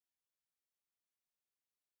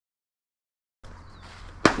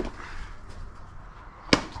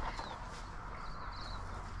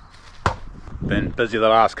Been busy the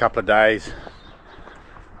last couple of days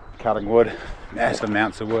cutting wood, massive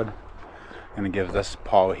amounts of wood. Going to give this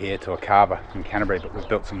pile here to a carver in Canterbury, but we've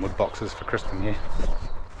built some wood boxes for Kristen here.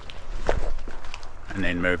 And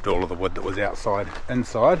then moved all of the wood that was outside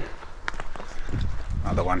inside.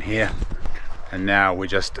 Another one here. And now we're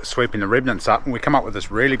just sweeping the remnants up, and we come up with this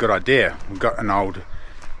really good idea. We've got an old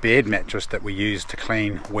bed mattress that we use to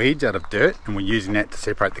clean weeds out of dirt, and we're using that to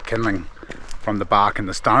separate the kindling from the bark and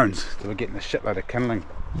the stones. So we're getting a shitload of kindling.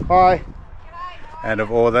 Hi! Out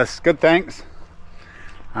of all this. Good, thanks.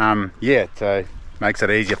 Yeah, so makes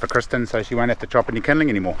it easier for Kristen, so she won't have to chop any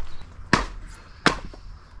kindling anymore.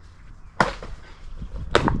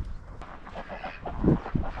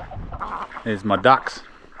 There's my ducks.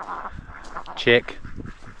 Check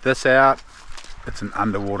this out. It's an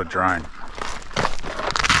underwater drone.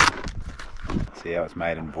 See how it's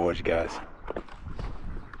made in Voyage, guys.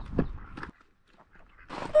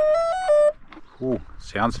 Ooh,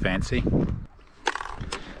 sounds fancy.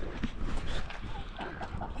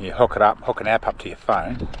 You hook an app up to your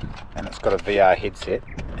phone, and it's got a VR headset,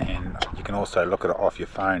 and you can also look at it off your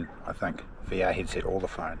phone. I think VR headset or the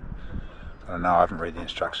phone. I don't know. I haven't read the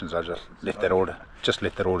instructions. I just left that order.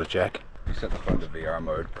 Jack. You set the phone to VR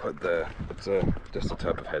mode. It's just a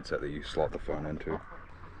type of headset that you slot the phone into.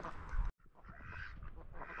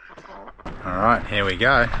 All right, here we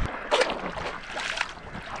go.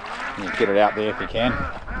 You get it out there if you can.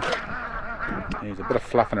 There's a bit of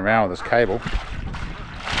fluffing around with this cable.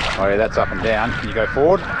 Oh yeah, that's up and down. Can you go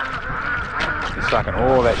forward? You're sucking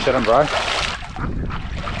all that shit in, bro.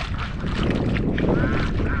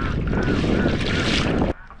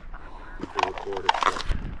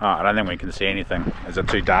 Oh, I don't think we can see anything. Is it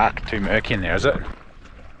too dark, too murky in there, is it?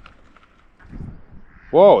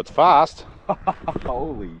 Whoa, it's fast.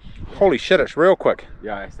 Holy shit, it's real quick.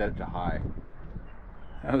 Yeah, I set it to high.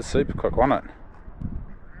 That was super quick, wasn't it?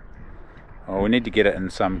 Oh, we need to get it in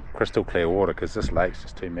some crystal clear water because this lake's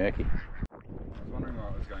just too murky. I was wondering why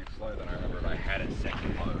it was going slow, then I remembered I had it set to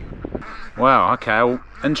low. Wow, okay, well,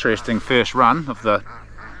 interesting first run of the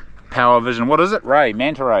Power Vision. What is it? Ray,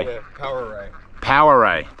 Manta Ray. Yeah, Power Ray. Power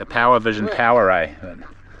Ray, the Power Vision Power Ray. But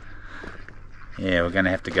yeah, we're going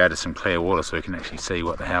to have to go to some clear water so we can actually see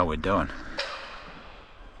what the hell we're doing.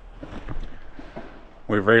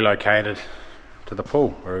 We've relocated to the pool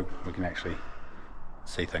where we can actually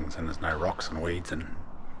see things, and there's no rocks and weeds and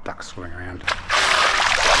ducks swimming around.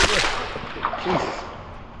 Jesus.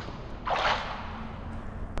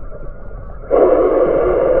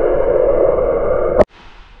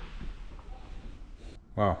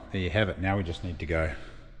 Well, there you have it. Now we just need to go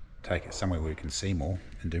take it somewhere where we can see more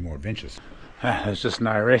and do more adventures. There's just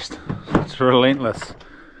no rest. It's relentless.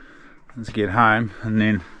 Let's get home and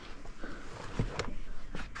then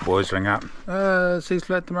boys ring up. Sea's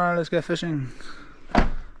flat tomorrow, let's go fishing.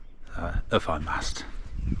 If I must.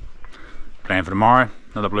 Plan for tomorrow,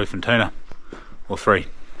 another bluefin tuna. Or 3.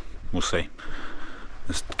 We'll see.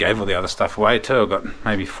 Just gave all the other stuff away too. I've got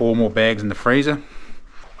maybe 4 more bags in the freezer.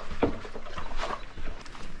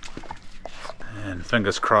 And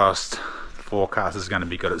fingers crossed, the forecast is going to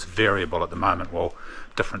be good. It's variable at the moment. Well,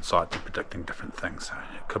 different sites are predicting different things. So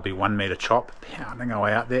it could be 1 metre chop, pounding our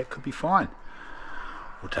way out there. It could be fine.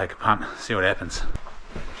 We'll take a punt, see what happens.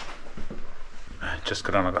 Just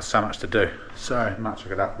got on, I've got so much to do. So much I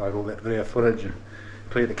could upload all that video footage and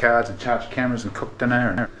clear the cards and charge cameras and cook dinner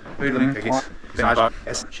and oodling.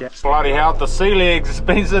 Bloody hell, the sea legs has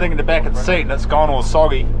been sitting in the back of the seat and it's gone all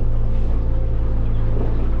soggy.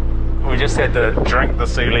 We just had to drink the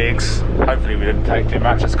sea legs. Hopefully we didn't take too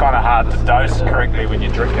much. It's kind of hard to dose correctly when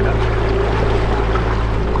you're drinking it.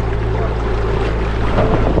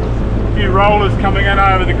 A few rollers coming in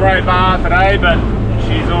over the Great Bar today, but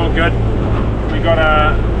she's all good. We got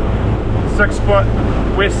a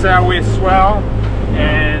 6-foot west southwest swell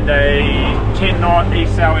and a 10 knot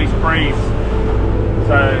east southeast breeze.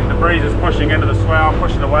 So the breeze is pushing into the swell,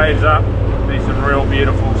 pushing the waves up. There's some real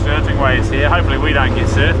beautiful surfing waves here. Hopefully we don't get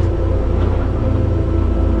surfed.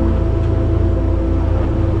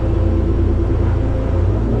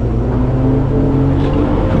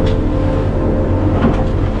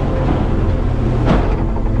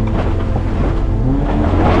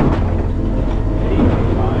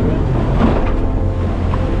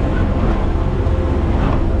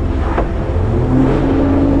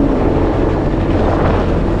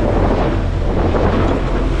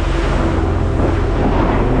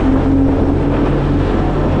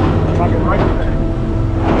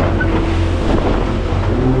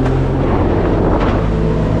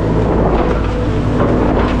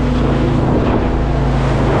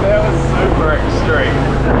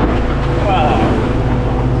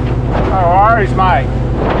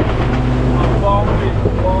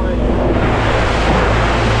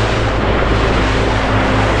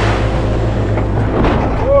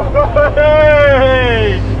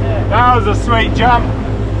 sweet jump.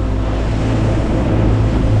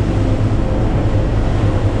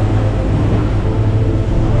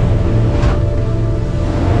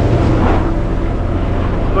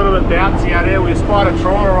 A little bit bouncy out here. We spied a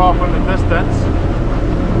trawler off in the distance.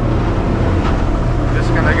 Just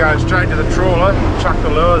going to go straight to the trawler, chuck the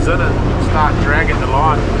lures in and start dragging the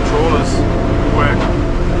line. The trawlers work.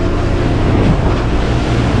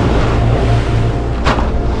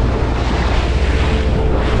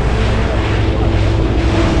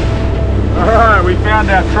 Alright, we found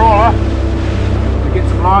our trawler to get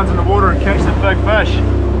some lines in the water and catch some big fish.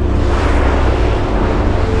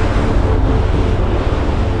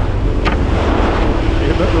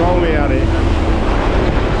 It's a bit rolly out here.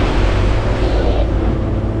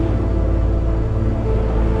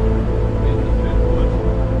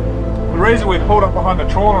 The reason we pulled up behind the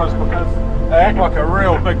trawler is because they act like a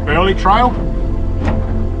real big burley trail.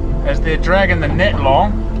 As they're dragging the net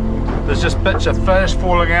along, there's just bits of fish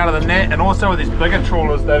falling out of the net, and also with these bigger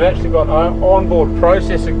trawlers they've actually got onboard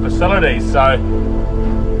processing facilities, so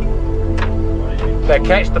they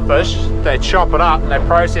catch the fish, they chop it up and they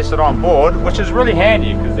process it on board, which is really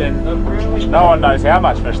handy because then no one knows how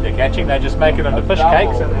much fish they're catching. They just make it into fish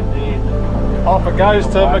cakes and then off it goes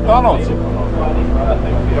to McDonald's. A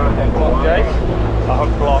hot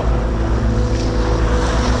clock.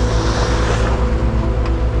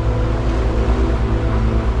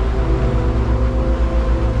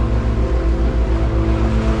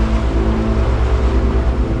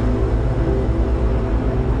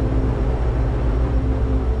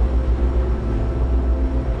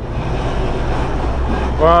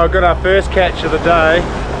 Well, got our first catch of the day.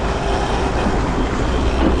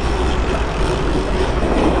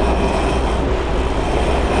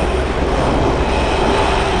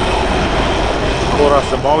 Caught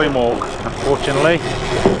us a mollymawk, unfortunately.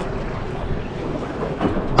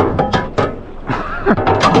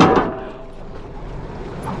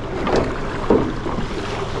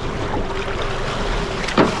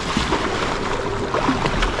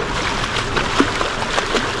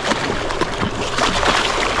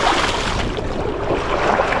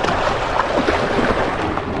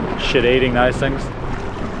 Shit eating those things.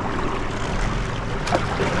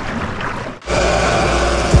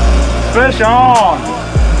 Fish on!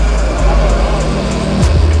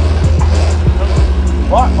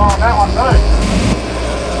 What? Well, that one too.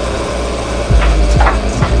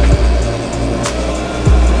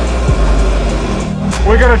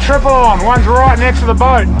 We got a triple on, one's right next to the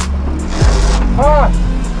boat. Ah,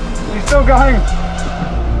 he's still going.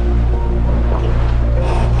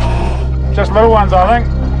 Just little ones, I think.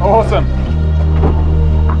 Awesome.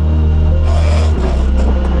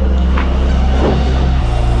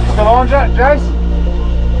 Still on, Jace?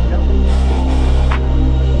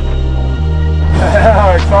 How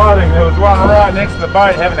exciting. There was one right next to the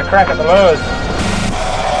boat having a crack at the lures.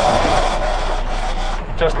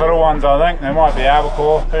 Just little ones, I think. They might be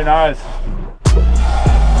albacore, who knows.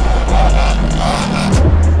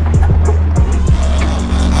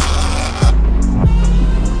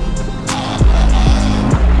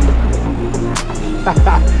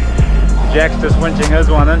 Jack's just winching his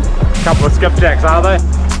one in. A couple of skipjacks, are they?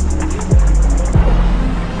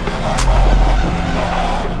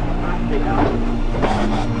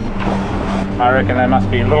 I reckon they must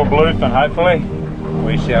be little bluefin, hopefully.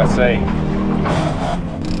 We shall see.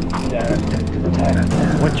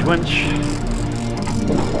 Winch, winch.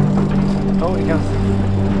 Oh, he comes.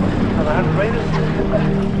 Another 100 metres.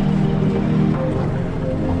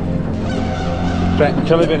 Straight and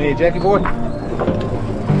chilly bin here, Jackie boy.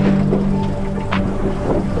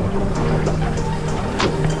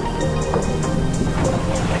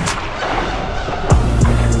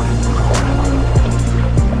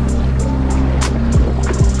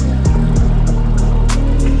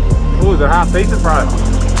 Oh, they're half decent, bro.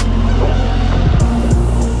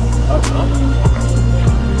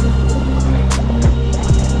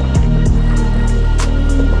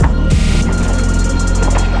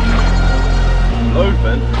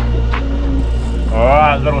 Bluefin.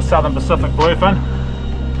 Alright, little Southern Pacific bluefin.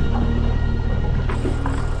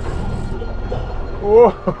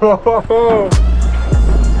 Whoa.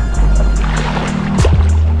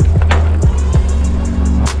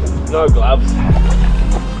 No gloves.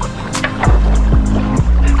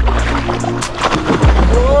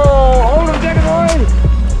 Whoa, hold him, Jack boy.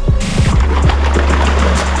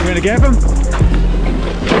 You ready to gap him?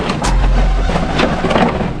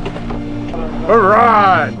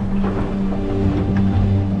 Alright.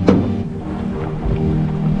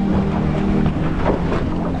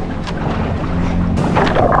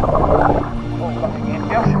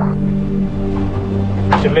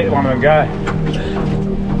 Should let one one of them go.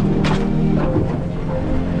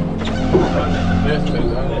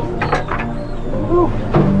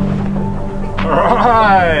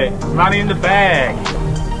 Alright, money in the bag.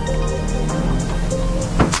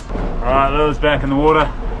 Alright, Lily's back in the water.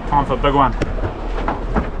 Time for a big one.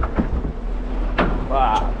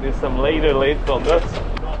 Wow, there's some leader length on this.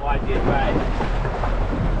 Not like it, mate.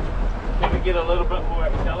 Can we get a little bit more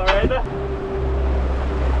accelerator?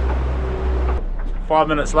 5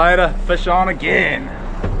 minutes later, fish on again.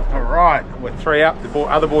 Alright, we're 3 up. The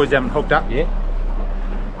other boys haven't hooked up yet.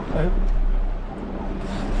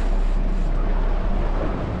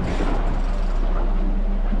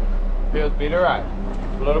 Feels better, right?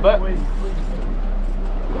 A little bit?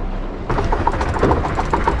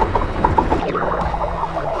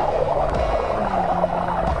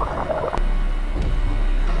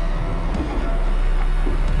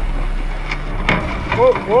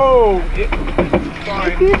 Whoa, whoa!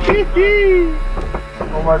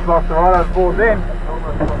 Almost lost the right over board then.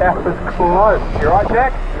 That was close. You right,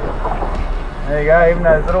 Jack? There you go, even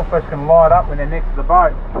those little fish can light up when they're next to the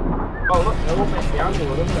boat. Oh look, they're all back down to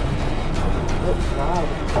it, isn't it?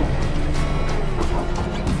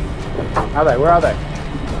 Are they? Where are they?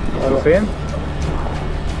 You see him?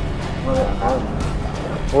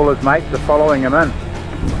 All his mates are following him in.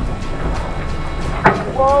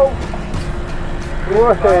 Whoa!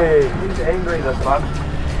 Whoa! He's angry, this one.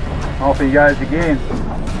 Off he goes again.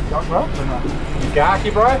 You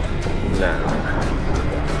garky, bro? No.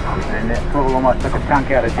 And that fool almost took a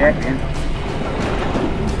chunk out of Jack then.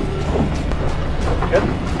 Good.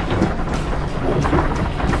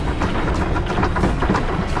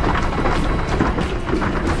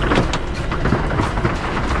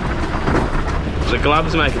 The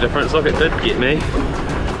gloves make a difference. Look, it did get me.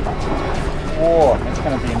 Oh, that's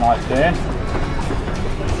going to be a nice turn.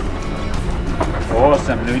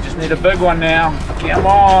 Awesome. We just need a big one now. Come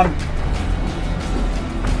on.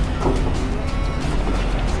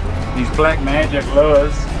 These black magic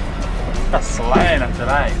lures are slaying it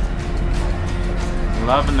today.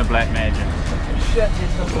 Loving the black magic. Shit,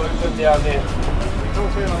 there's some bluefin down there. Still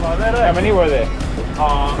feeling like that, eh? How many were there?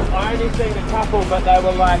 Oh, I only seen a couple, but they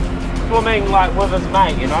were like swimming like with his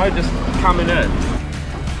mate, you know, just coming in.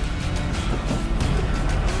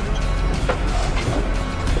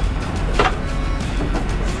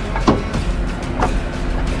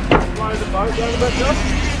 Slow the boat down a bit, Josh.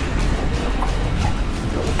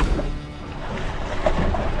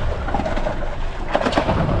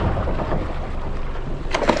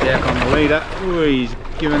 Jack on the leader. Ooh, he's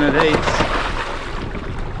giving it heaps.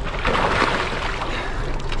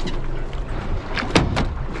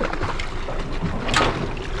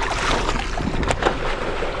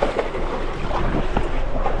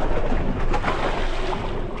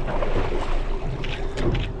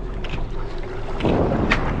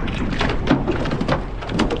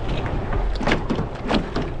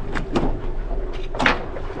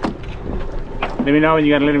 Let me know when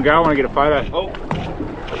you're going to let him go. I want to get a photo. Oh,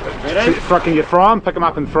 See if I can get throw him, pick him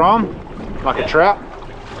up and throw him like a trout.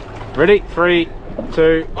 Ready? 3,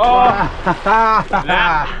 2. Oh.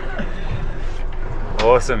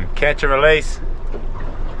 Awesome. Catch and release.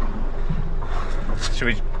 Should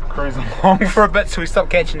we cruise along for a bit so we stop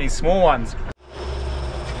catching these small ones?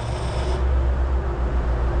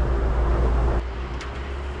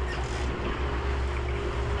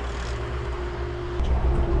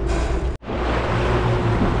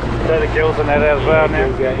 So the gills in that as well now?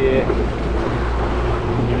 Yeah.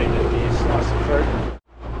 You need to be a slice of fruit.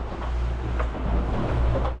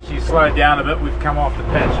 She's slowed down a bit. We've come off the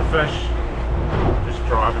patch of fish. Just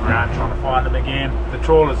driving around trying to find them again. The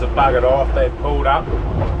trawlers have buggered off. They've pulled up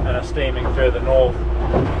and are steaming further north.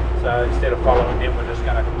 So instead of following them, we're just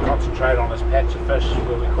going to concentrate on this patch of fish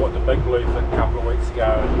where we caught the big bluefin a couple of weeks ago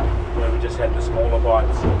and where we just had the smaller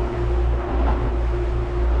bites.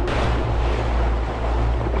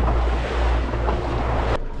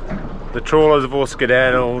 The trawlers have all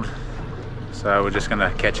skedaddled, so we're just going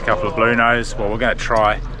to catch a couple of blue nose. Well, we're going to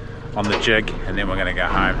try on the jig and then we're going to go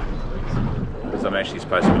home, because I'm actually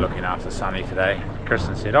supposed to be looking after Sunny today.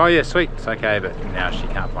 Kristen said, oh yeah, sweet, it's okay, but now she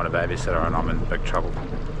can't find a babysitter and I'm in big trouble.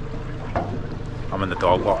 I'm in the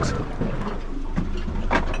dog box.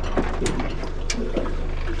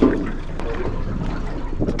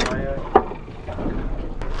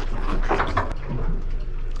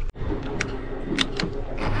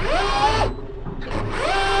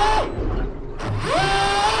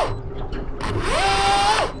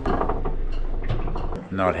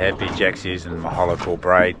 Not happy. Jack's using my hollow core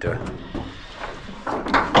braid to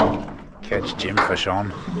catch gemfish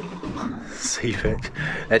on. Sea fish.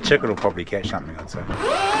 That chicken will probably catch something, I'd say.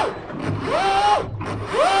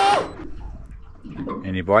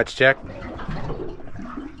 Any bites, Jack?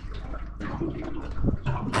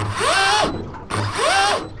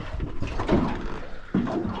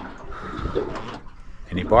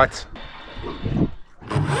 Any bites?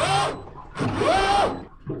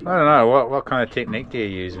 I don't know, what kind of technique do you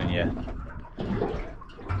use when you...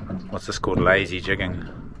 What's this called? Lazy jigging?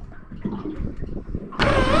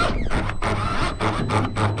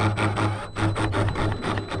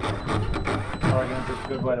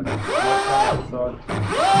 Good way to make the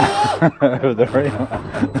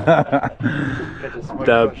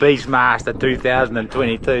The Beastmaster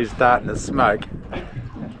 2022 starting to smoke.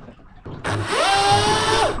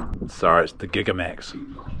 Sorry, it's the Gigamax.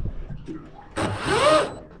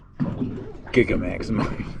 Gigamax,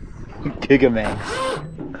 mate. Gigamax.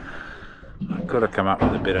 I could have come up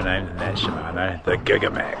with a better name than that, Shimano. The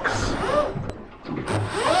Gigamax.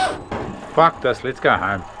 Fuck this, let's go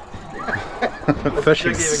home.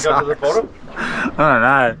 Fishing sucks. Got to the bottom? I don't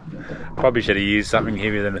know. Probably should have used something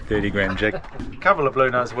heavier than a 30-gram jig. A couple of blue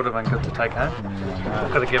nose would have been good to take home.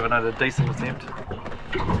 Could have given it a decent attempt.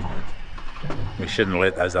 We shouldn't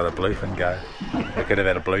let those other bluefin go. We could have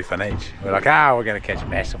had a bluefin each. We're like, we're going to catch a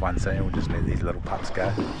massive one soon. We'll just let these little pups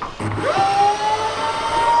go.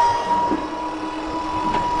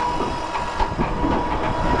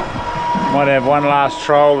 Might have one last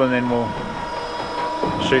troll and then we'll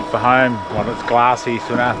shoot for home while it's glassy,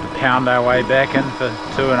 so we don't have to pound our way back in for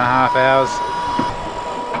 2.5 hours.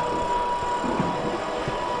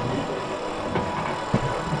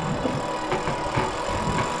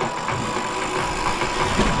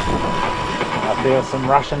 I feel some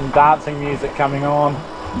Russian dancing music coming on.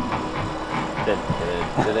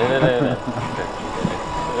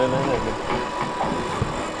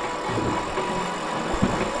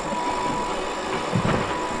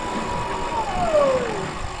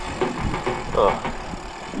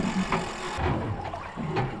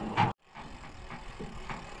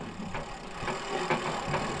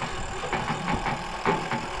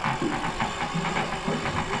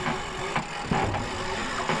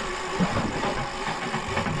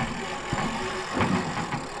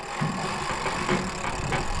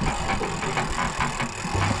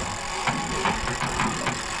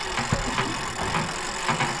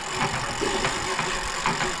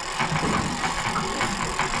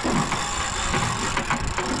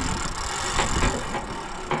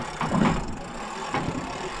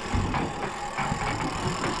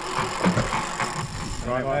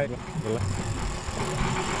 Right, mate.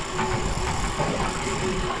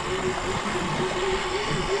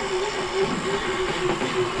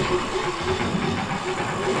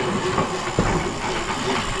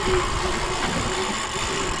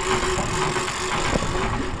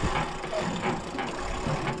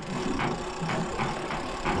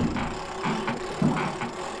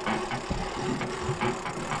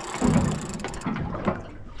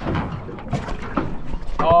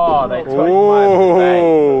 Oh, they took my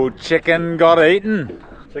bait. Chicken got eaten.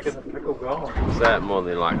 Chicken and pickle gone. So that more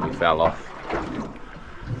than likely fell off.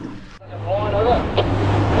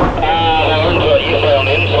 What you found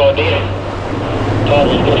inside there?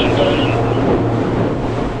 Totally getting burning.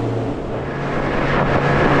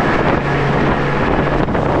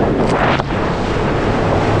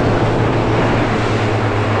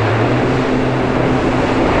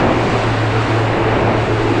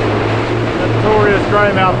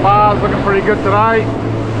 Greymouth bars looking pretty good today.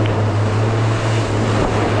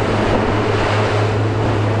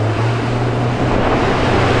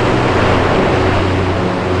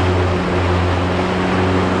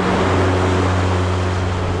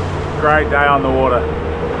 Great day on the water.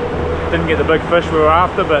 Didn't get the big fish we were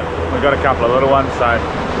after, but we got a couple of little ones, so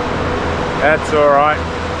that's all right.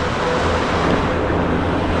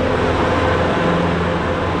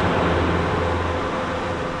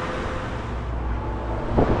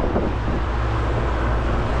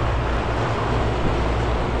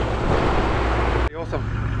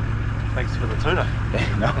 Thanks for the tuna.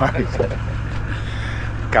 No worries.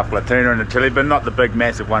 A couple of tuna in the chili, but not the big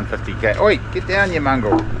massive 150k. Oi, get down you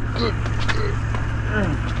mongrel.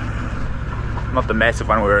 Not the massive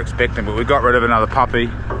one we were expecting, but we got rid of another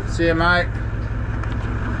puppy. See you, mate.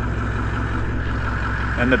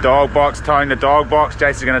 And the dog box, towing the dog box.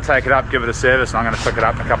 Jason's going to take it up, give it a service, and I'm going to pick it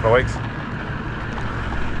up in a couple of weeks.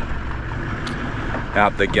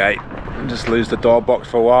 Out the gate. Just lose the dog box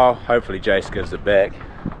for a while. Hopefully Jace gives it back.